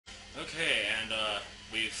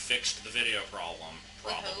we fixed the video problem.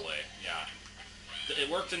 Probably, yeah. It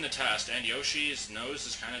worked in the test, and Yoshi's nose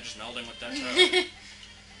is kind of just melding with that toe. We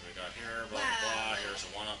got here, blah, blah, blah. Here's a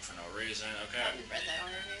 1-up for no reason. Okay. I thought we read that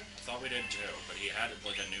already. I thought we did too, but he had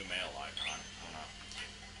like a new mail icon. I don't know.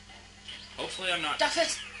 Hopefully I'm not... Duff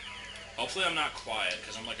it! Hopefully I'm not quiet,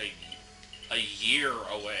 because I'm like a year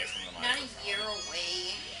away from the microphone. Not a year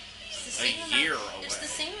away. It's the same away. It's the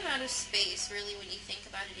same amount of space, really, when you think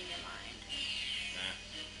about it in your mind.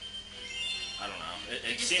 I don't know.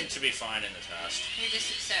 It seemed to be fine in the test. You're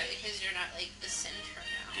just upset because you're not, like, the center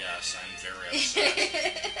now. Yes, I'm very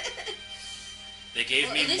upset. They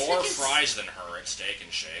gave me more fries than her at Steak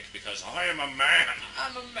and Shake because I am a man.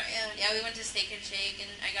 I'm a man. Yeah, we went to Steak and Shake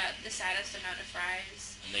and I got the saddest amount of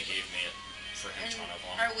fries. And they gave me a freaking ton of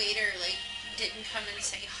them. Our waiter, like, didn't come and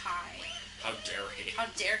say hi. How dare he? How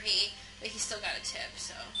dare he? But he still got a tip,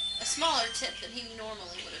 so. A smaller tip than he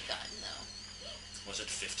normally would have gotten, though. Was it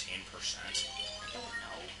 15%? I don't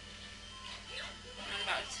know. I'm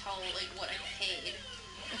about to tell, like, what I paid.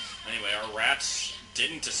 Anyway, our rats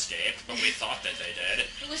didn't escape, but we thought that they did.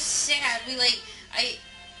 It was sad. We, like,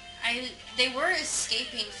 they were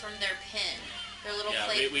escaping from their pen. Their little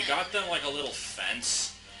play pen. We got them, like, a little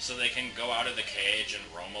fence so they can go out of the cage and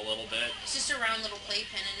roam a little bit. It's just a round little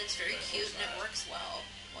playpen, and it's very cute, and it works well.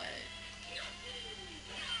 What?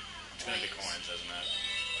 It's gonna be coins, isn't it?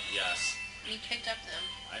 Yes. And you picked up them.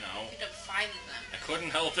 I know. You picked up 5 of them. I couldn't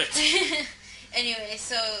help it. Anyway,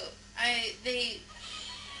 so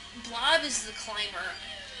Blob is the climber,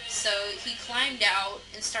 so he climbed out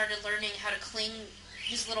and started learning how to cling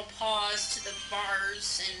his little paws to the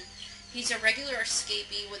bars, and he's a regular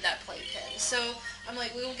escapee with that playpen. So I'm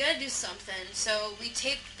like, we gotta do something. So we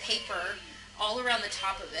taped paper all around the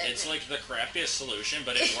top of it. It's like the crappiest solution,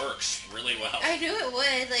 but it works really well. I knew it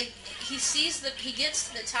would. Like, he gets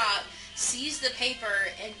to the top, sees the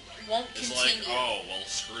paper, and won't continue. It's like, oh, well,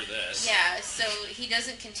 screw this. Yeah, so he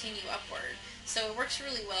doesn't continue upward. So it works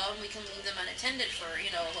really well, and we can leave them unattended for, a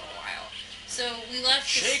little while. So we left...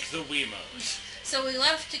 Shake the Wiimotes. So we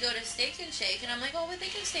left to go to Steak and Shake, and I'm like, oh, but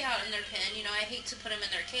they can stay out in their pen. I hate to put them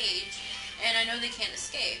in their cage, and I know they can't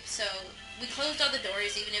escape. So we closed all the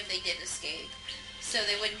doors, even if they did escape, so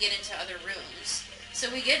they wouldn't get into other rooms. So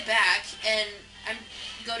we get back, and I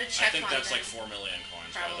go to check on them. I think that's like 4 million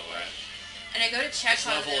coins, probably. By the way. And I go to check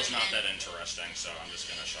on them. This level is not that interesting, so I'm just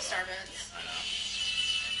going to shut up. Starbucks. I know.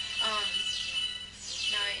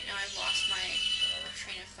 Now I've lost my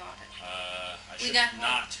train of thought. I should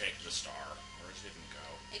not take the star. Where does it even go?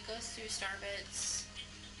 It goes through Starbits.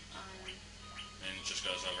 And it just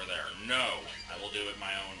goes over there. No! I will do it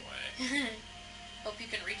my own way. Hope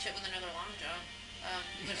you can reach it with another long jump.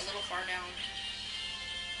 You went a little far down.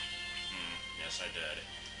 Yes, I did.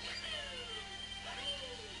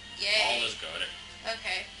 Yay. All is good.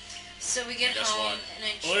 Okay. So we get home, and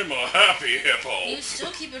I'm a happy hippo. You still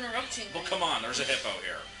keep interrupting me. Well, come on, there's a hippo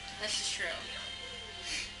here. This is true.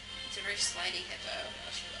 It's a very slidey hippo.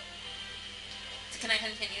 Can I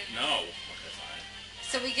continue? No. Okay, fine.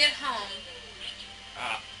 So we get home.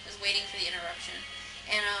 I was waiting for the interruption,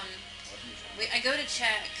 and I go to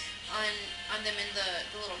check on them in the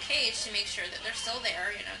little cage to make sure that they're still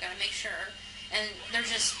there. Gotta make sure, and they're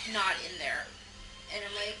just not in there. And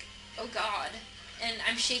I'm like, oh God. And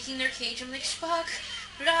I'm shaking their cage. I'm like, Spock,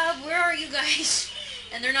 Blob, where are you guys?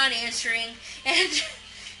 And they're not answering. And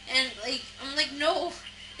I'm like, no,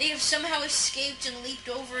 they have somehow escaped and leaped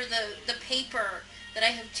over the paper that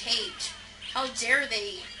I have taped. How dare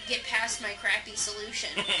they get past my crappy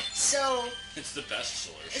solution? So it's the best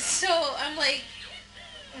solution. So I'm like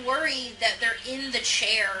worried that they're in the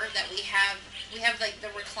chair that we have. We have like the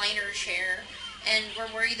recliner chair. And we're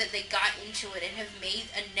worried that they got into it and have made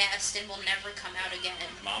a nest and will never come out again.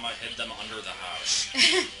 Mama hid them under the house.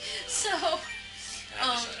 So,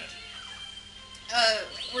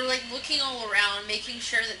 we're like looking all around, making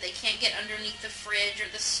sure that they can't get underneath the fridge or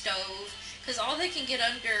the stove, because all they can get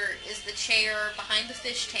under is the chair behind the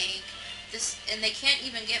fish tank. And they can't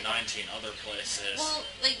even get 19 other places. Well,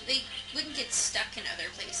 like they wouldn't get stuck in other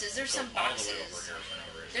places. There's some boxes. All the way over here for no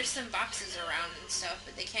reason. There's some boxes around and stuff,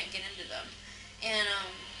 but they can't get into them. And,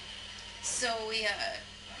 so we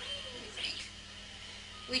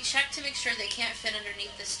checked to make sure they can't fit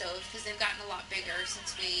underneath the stove, because they've gotten a lot bigger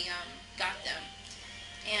since we, got them.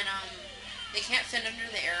 And, they can't fit under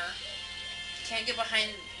there. Can't get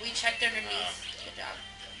behind, we checked underneath, good job.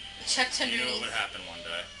 We checked underneath. You knew it would happen one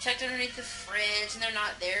day. Checked underneath the fridge, and they're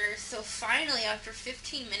not there. So finally, after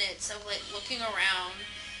 15 minutes of, like, looking around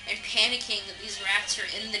and panicking that these rats are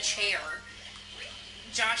in the chair,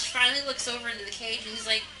 Josh finally looks over into the cage, and he's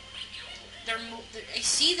like, I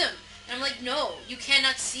see them. And I'm like, no, you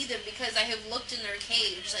cannot see them because I have looked in their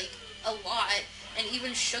cage, like, a lot, and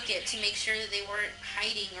even shook it to make sure that they weren't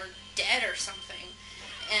hiding or dead or something.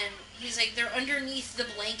 And he's like, they're underneath the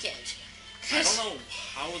blanket. I don't know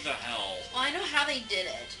how the hell... Well, I know how they did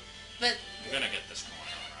it, but... You're gonna get this going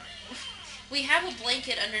on, right? We have a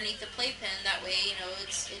blanket underneath the playpen. That way, you know,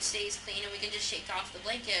 it stays clean, and we can just shake off the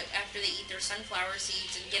blanket after they eat their sunflower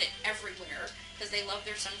seeds and get it everywhere, because they love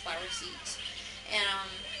their sunflower seeds. And, I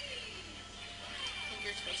think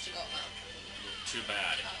you're supposed to go up. Too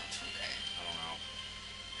bad. Oh, okay. I don't know.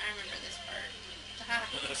 I remember this part. Haha.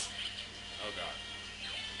 Oh, God.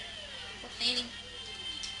 We're planning.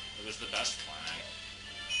 It was the best planning.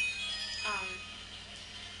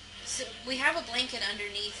 So we have a blanket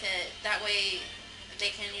underneath it. That way they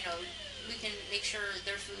can, you know, we can make sure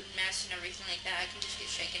their food mess and everything like that can just get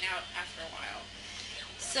shaken out after a while.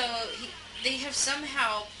 So they have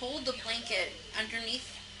somehow pulled the blanket underneath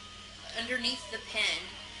the pen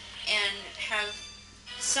and have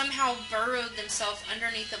somehow burrowed themselves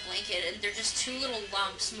underneath the blanket, and they're just two little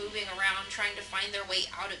lumps moving around trying to find their way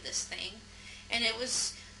out of this thing. And I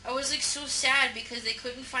was like so sad because they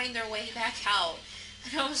couldn't find their way back out.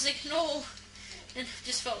 And I was like, no. And it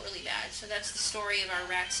just felt really bad. So that's the story of our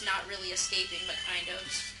rats not really escaping, but kind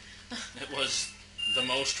of. It was the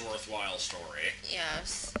most worthwhile story.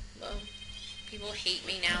 Yes. Well, people hate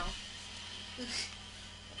me now.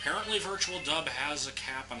 Apparently Virtual Dub has a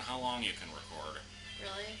cap on how long you can record.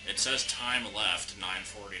 Really? It says time left,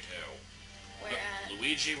 9:42. Where at?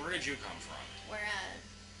 Luigi, where did you come from? Where at?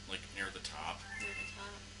 Like, near the top. Near the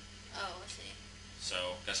top? Oh, I see.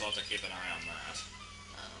 So, guess I'll have to keep an eye on that.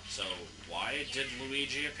 Oh. So, why did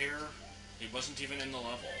Luigi appear? He wasn't even in the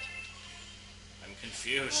level. I'm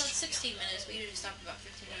confused. Well, it's 16 minutes. We usually stop about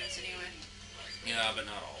 15 minutes anyway. Yeah, but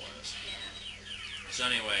not always. Yeah. So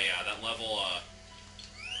anyway, yeah, that level,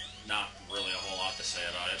 not really a whole lot to say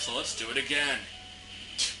about it. So let's do it again.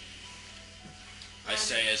 I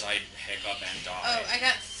say as I hiccup and die. Oh, I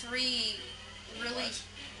got 3 really... What?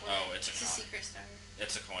 Oh, it's a secret star.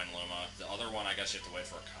 It's a coin Luma. The other one, I guess you have to wait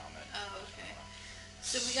for a comment. Oh, okay.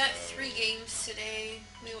 So we got 3 games today.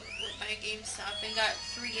 We went by GameStop and got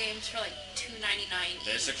 3 games for like $2.99 each.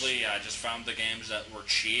 Basically, I just found the games that were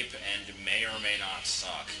cheap and may or may not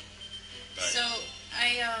suck. But so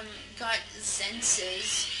I got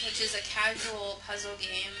Zenses, which is a casual puzzle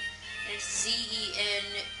game. And it's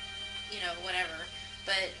Z-E-N, you know, whatever.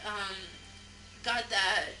 But got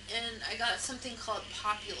that, and I got something called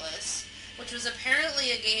Populous, which was apparently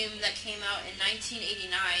a game that came out in 1989,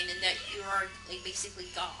 and that you are like basically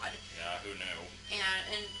God. Yeah, who knew?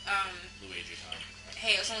 And Luigi time.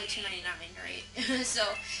 Hey, it was only $2.99, right?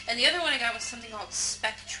 So, and the other one I got was something called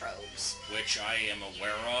Spectrobes, which I am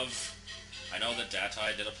aware of. I know that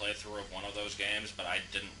Datai did a playthrough of one of those games, but I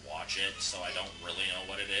didn't watch it, so I don't really know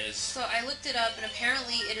what it is. So I looked it up, and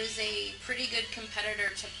apparently it is a pretty good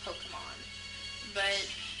competitor to Pokemon. But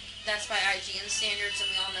that's by IGN standards,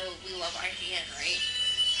 and we all know we love IGN, right?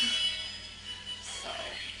 So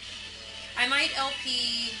I might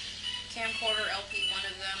LP camcorder, LP one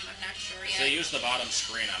of them. I'm not sure yet. If they use the bottom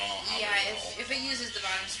screen, I don't know how. Yeah, if it uses the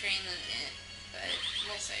bottom screen, then it. But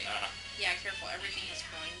we'll see. Yeah, careful. Everything has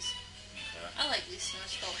coins. Okay. I like these snow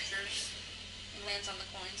sculptures. It lands on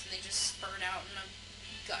the coins, and they just spurt out in a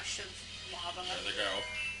gush of lava. There they go.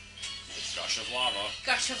 Gush of lava.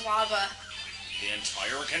 Gush of lava. The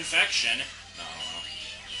entire confection. No.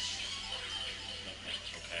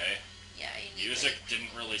 Okay. Yeah, you need Music didn't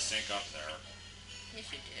really sync up there. Yes,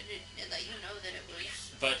 it did. It let you know that it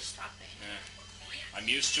was stopping. I'm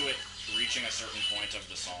used to it reaching a certain point of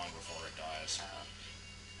the song before it dies.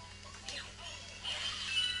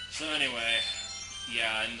 So anyway,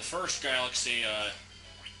 yeah, in the first Galaxy,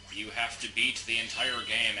 you have to beat the entire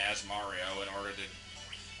game as Mario in order to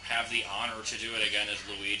have the honor to do it again as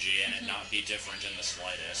Luigi and it not be different in the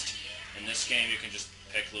slightest. In this game, you can just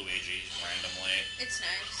pick Luigi randomly. It's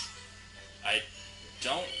nice. I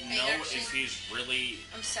don't know if he's really...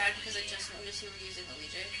 I'm sad because I just noticed you were using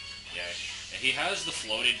Luigi. Yeah, he has the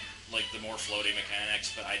floated, like the more floaty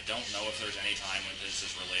mechanics, but I don't know if there's any time when this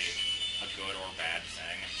is really a good or bad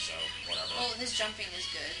thing, so whatever. Well, his jumping is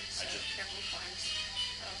good, so careful with coins.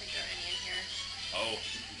 I don't think there are any in here. Oh,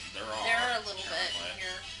 there are. There are a little bit in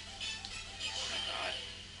here. Oh my god.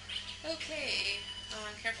 Okay.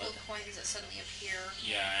 Careful with coins that suddenly appear.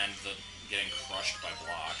 Yeah, and the getting crushed by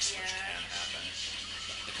blocks, which can happen.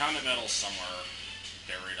 The comet medal's somewhere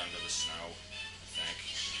buried under the snow, I think.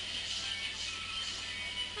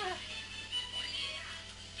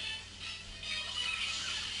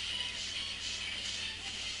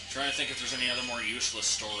 Trying to think if there's any other more useless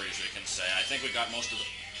stories we can say. I think we got most of the...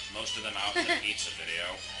 most of them out in the pizza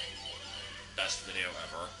video. Best video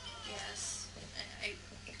ever. Yes.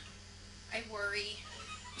 I worry.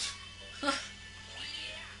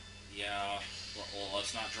 Yeah. Well,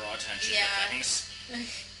 let's not draw attention Yeah. to things.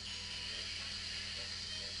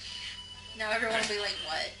 Now everyone will be like,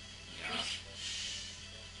 what? Yeah.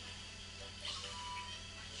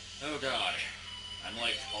 Oh god. I'm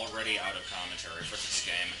like already out of commentary for this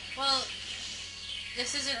game. Well,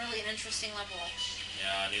 this isn't really an interesting level.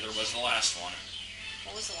 Yeah, neither was the last one.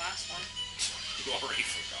 What was the last one? You already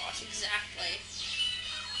forgot. Exactly.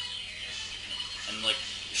 And like,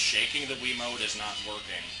 shaking the Wiimote is not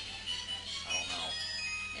working. I don't know.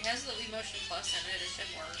 It has the Wii Motion Plus in it. It should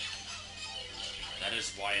work. That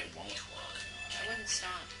is why it won't work. I wouldn't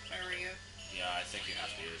stop if I were you. Yeah, I think you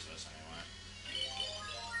have to use this anyway.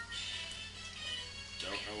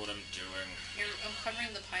 Don't know what I'm doing. I'm covering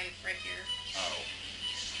the pipe right here. Oh.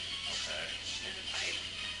 Okay. There's a pipe.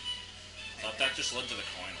 Thought that just led to the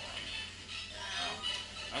coin one.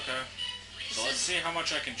 Oh. Okay. So let's see how much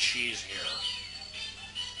I can cheese here.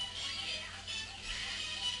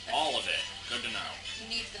 All of it. Good to know. You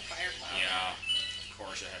need the fire cloud. Yeah. Of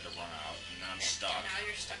course it had to run out, and now I'm stuck. Now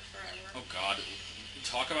you're stuck forever. Oh god.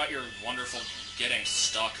 Talk about your wonderful getting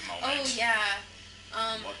stuck moment. Oh yeah.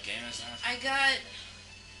 What game is that? I got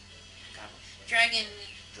Dragon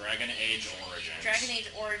Age Origins. Dragon Age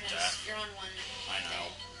Origins. Death. You're on one. I know.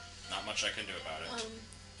 Not much I can do about it.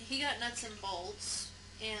 He got nuts and bolts,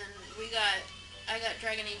 and I got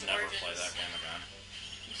Dragon Age Never Origins. play that game again.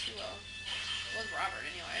 Yes, you will. With Robert,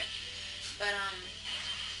 anyway. But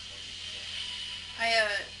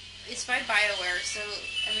it's by BioWare, so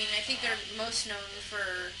I mean, I think they're most known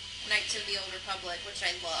for Knights of the Old Republic, which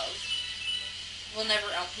I love. We'll never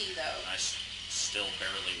LP though. I still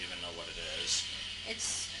barely even know what it is.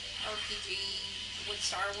 It's RPG with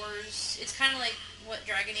Star Wars. It's kind of like what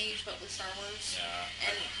Dragon Age, but with Star Wars. Yeah.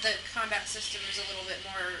 And the combat system is a little bit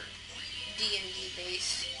more D&D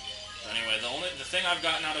based. Anyway, the thing I've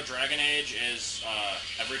gotten out of Dragon Age is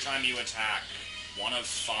every time you attack, one of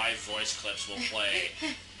 5 voice clips will play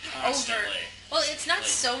constantly. Well, it's not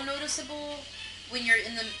so noticeable when you're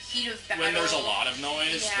in the heat of battle. When there's a lot of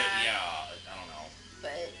noise, yeah. But yeah, I don't know.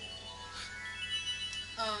 But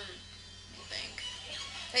I think.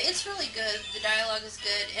 But it's really good. The dialogue is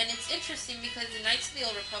good, and it's interesting because in Knights of the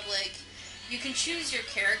Old Republic, you can choose your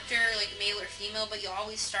character, like male or female, but you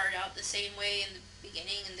always start out the same way in the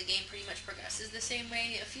beginning, and the game pretty much progresses the same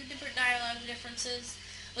way. A few different dialogue differences.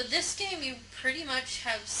 With this game, you pretty much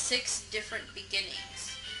have 6 different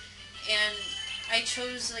beginnings. And I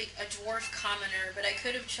chose, like, a dwarf commoner, but I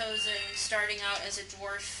could have chosen starting out as a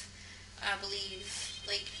dwarf, I believe,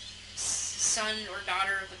 like, son or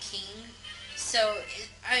daughter of a king. So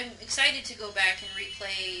I'm excited to go back and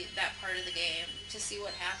replay that part of the game to see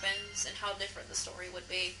what happens and how different the story would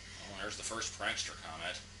be. Oh, there's the first prankster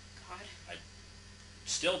comment. God. I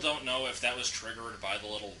still don't know if that was triggered by the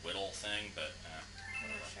little whittle thing, but I'm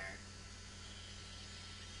not sure.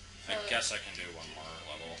 I guess I can do one more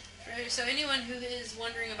level. So anyone who is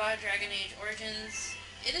wondering about Dragon Age Origins,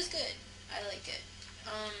 it is good. I like it.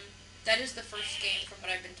 That is the first game from what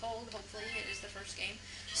I've been told. Hopefully it is the first game.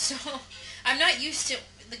 So I'm not used to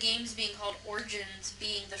the games being called Origins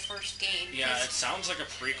being the first game. Yeah, it sounds like a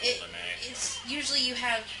prequel to me. It's usually you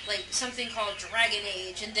have like something called Dragon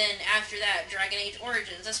Age, and then after that, Dragon Age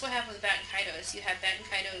Origins. That's what happened with Batten Kaitos. You have Batten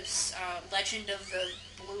Kaitos Legend of the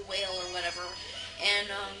Blue Whale or whatever, and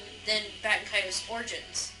then Batten Kaitos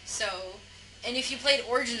Origins. So, and if you played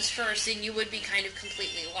Origins first, then you would be kind of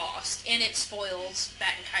completely lost, and it spoils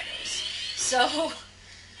Batten Kaitos. So,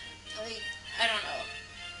 like, I don't know.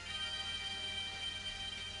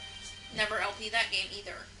 Never LP that game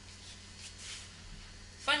either.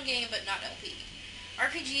 Fun game, but not LP.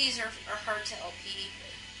 RPGs are hard to LP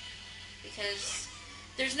because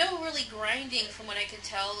there's no really grinding from what I could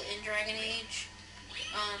tell in Dragon Age.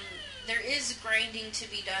 There is grinding to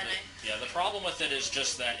be done. Yeah, the problem with it is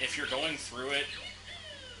just that if you're going through it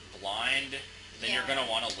blind, then you're going to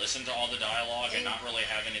want to listen to all the dialogue and not really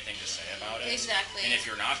have anything to say about it. Exactly. And if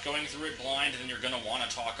you're not going through it blind, then you're going to want to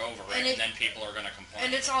talk over it, and then people are going to complain.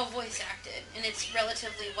 And it's all voice acted, and it's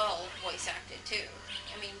relatively well voice acted too.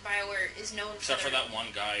 I mean, BioWare is known Except for that one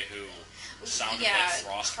guy who sounded like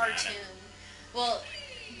Frostman. Cartoon. Well,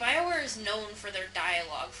 BioWare is known for their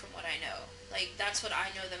dialogue, from what I know. Like, that's what I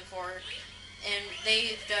know them for. And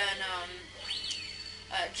they've done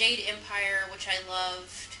Jade Empire, which I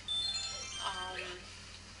loved.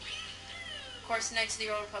 Of course, Knights of the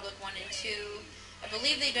Old Republic 1 and 2. I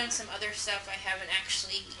believe they've done some other stuff I haven't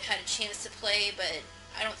actually had a chance to play, but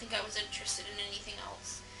I don't think I was interested in anything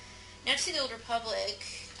else. Knights of the Old Republic,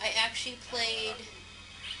 I actually played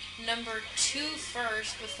number 2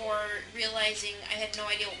 first before realizing I had no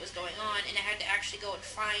idea what was going on, and I had to actually go and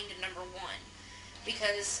find number 1.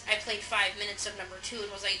 Because I played 5 minutes of number 2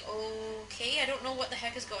 and was like, okay, I don't know what the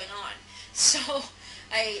heck is going on. So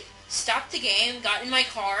I stopped the game, got in my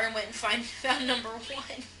car, and went and found number 1.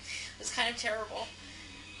 It was kind of terrible.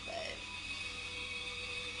 But,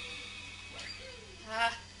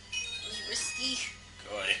 it was risky.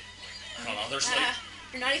 Good. I don't know, there's like...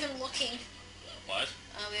 You're not even looking. What?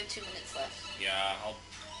 We have 2 minutes left. Yeah, I'll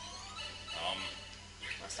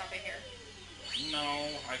stop it here. No,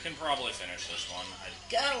 I can probably finish this one.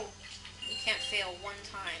 Go! You can't fail 1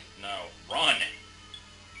 time. No, run!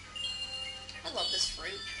 I love this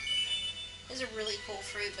fruit. It's a really cool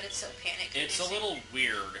fruit, but it's so panic-inducing. It's a little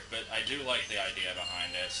weird, but I do like the idea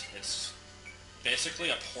behind it. It's basically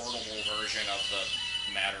a portable version of the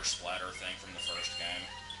Matter Splatter thing from the first game.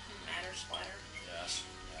 Matter Splatter? Yes,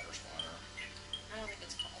 Matter Splatter. I don't think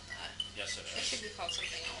it's called that. Yes, it is. It should be called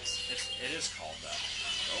something else. It is called that.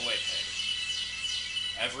 Go away, pig.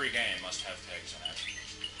 Every game must have pigs in it.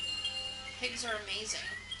 Pigs are amazing.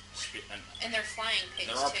 And they're flying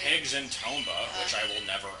pigs, There are too. pigs in Tomba, which I will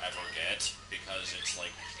never, ever get, because it's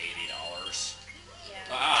like $80.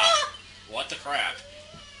 Yeah. What the crap?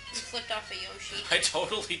 You flipped off a Yoshi. I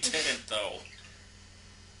totally didn't, though.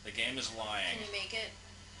 The game is lying. Can you make it?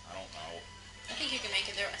 I don't know. I think you can make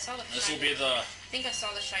it there. I saw the This shine. will be the... I think I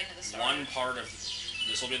saw the shine of the star.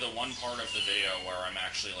 This will be the one part of the video where I'm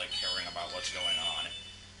actually, like, caring about what's going on.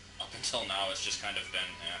 Up until now, it's just kind of been,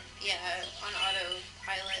 Yeah, on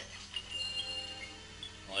autopilot.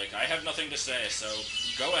 Like, I have nothing to say, so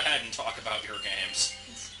go ahead and talk about your games.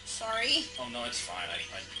 Sorry? Oh, no, it's fine. I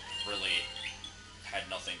really had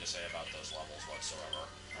nothing to say about those levels whatsoever.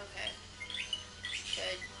 Okay.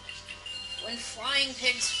 Good. When flying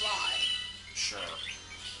pigs fly. Sure.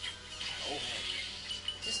 Oh,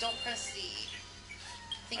 Just don't press Z.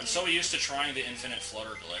 I'm so used to trying the infinite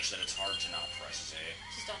flutter glitch that it's hard to not press Z.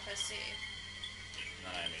 Just don't press Z. And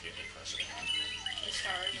then I immediately press it again.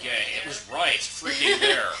 Yay, it was right. Freaking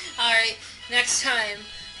there. Alright, next time.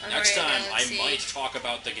 Next time, I might talk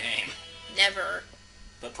about the game. Never.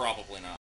 But probably not.